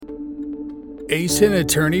ASIN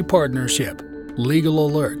Attorney Partnership. Legal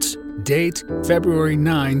Alerts. Date February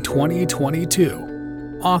 9,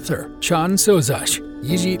 2022. Author Chan Sozash,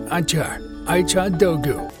 Yijit Achar, Aicha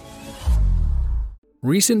Dogu.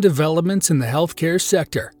 Recent developments in the healthcare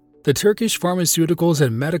sector. The Turkish Pharmaceuticals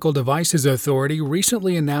and Medical Devices Authority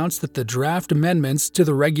recently announced that the draft amendments to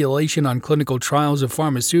the Regulation on Clinical Trials of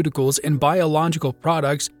Pharmaceuticals and Biological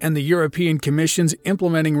Products and the European Commission's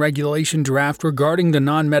implementing regulation draft regarding the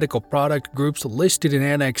non-medical product groups listed in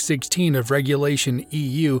Annex 16 of Regulation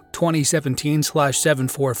EU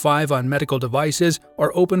 2017/745 on medical devices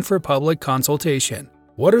are open for public consultation.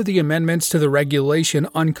 What are the amendments to the Regulation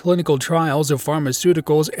on Clinical Trials of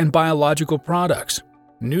Pharmaceuticals and Biological Products?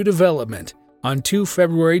 New development. On 2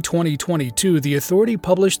 February 2022, the authority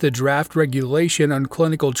published the draft regulation on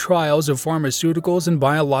clinical trials of pharmaceuticals and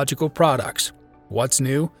biological products. What's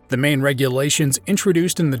new? The main regulations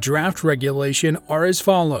introduced in the draft regulation are as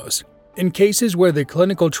follows. In cases where the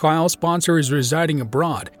clinical trial sponsor is residing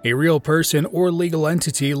abroad, a real person or legal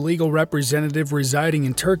entity legal representative residing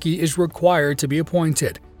in Turkey is required to be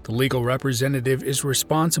appointed. The legal representative is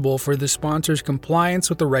responsible for the sponsor's compliance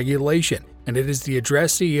with the regulation, and it is the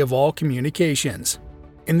addressee of all communications.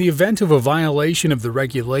 In the event of a violation of the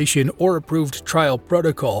regulation or approved trial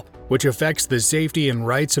protocol, which affects the safety and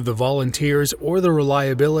rights of the volunteers or the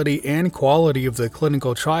reliability and quality of the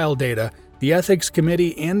clinical trial data, the Ethics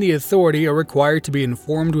Committee and the authority are required to be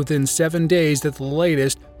informed within 7 days at the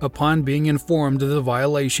latest upon being informed of the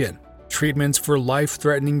violation. Treatments for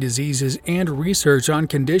life-threatening diseases and research on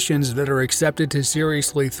conditions that are accepted to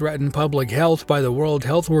seriously threaten public health by the World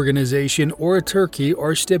Health Organization or Turkey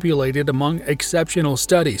are stipulated among exceptional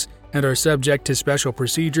studies and are subject to special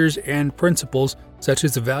procedures and principles such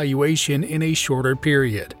as evaluation in a shorter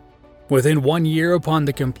period. Within 1 year upon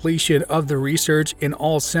the completion of the research in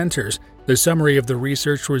all centers, the summary of the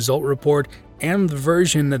research result report and the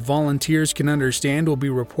version that volunteers can understand will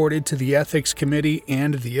be reported to the Ethics Committee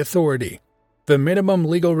and the authority. The minimum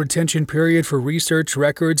legal retention period for research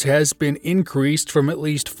records has been increased from at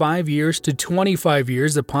least 5 years to 25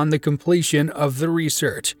 years upon the completion of the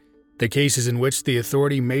research. The cases in which the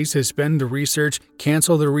authority may suspend the research,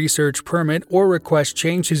 cancel the research permit, or request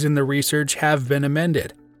changes in the research have been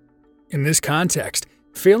amended. In this context,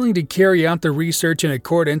 failing to carry out the research in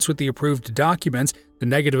accordance with the approved documents, the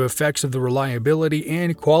negative effects of the reliability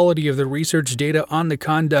and quality of the research data on the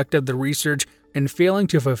conduct of the research, and failing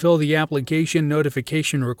to fulfill the application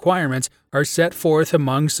notification requirements are set forth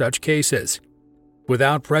among such cases.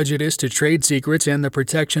 Without prejudice to trade secrets and the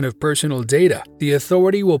protection of personal data, the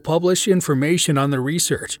authority will publish information on the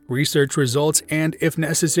research results, and, if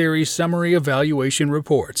necessary, summary evaluation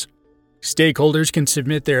reports. Stakeholders can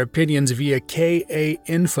submit their opinions via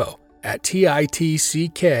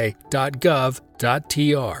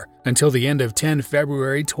kainfo@titck.gov.tr until the end of 10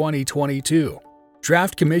 February 2022.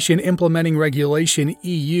 Draft Commission implementing Regulation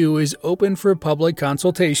EU is open for public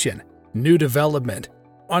consultation. New development.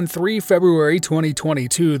 On 3 February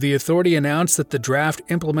 2022, the authority announced that the draft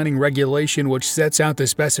implementing regulation which sets out the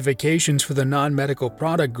specifications for the non-medical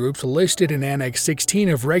product groups listed in Annex 16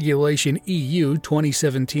 of Regulation EU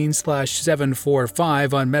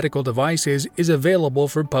 2017/745 on medical devices is available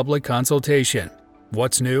for public consultation.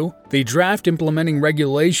 What's new? The draft implementing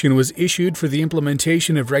regulation was issued for the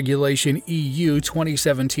implementation of Regulation EU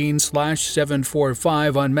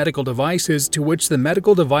 2017/745 on medical devices, to which the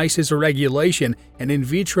Medical Devices Regulation and In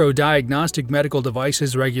Vitro Diagnostic Medical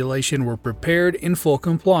Devices Regulation were prepared in full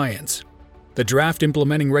compliance. The draft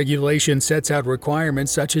implementing regulation sets out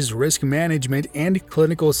requirements such as risk management and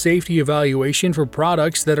clinical safety evaluation for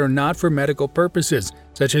products that are not for medical purposes,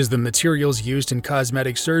 such as the materials used in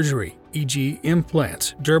cosmetic surgery, e.g.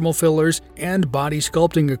 implants, dermal fillers, and body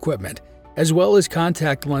sculpting equipment, as well as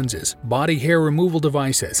contact lenses, body hair removal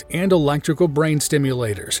devices, and electrical brain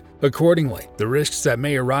stimulators. Accordingly, the risks that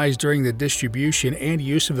may arise during the distribution and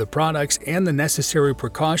use of the products and the necessary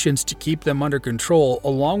precautions to keep them under control,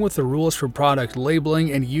 along with the rules for product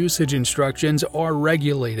labeling and usage instructions, are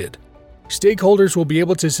regulated. Stakeholders will be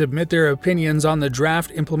able to submit their opinions on the draft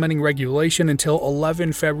implementing regulation until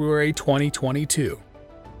 11 February 2022.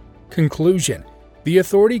 Conclusion. The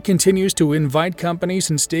authority continues to invite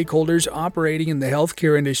companies and stakeholders operating in the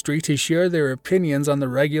healthcare industry to share their opinions on the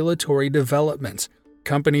regulatory developments.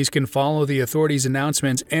 Companies can follow the authority's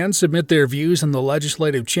announcements and submit their views on the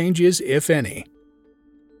legislative changes, if any.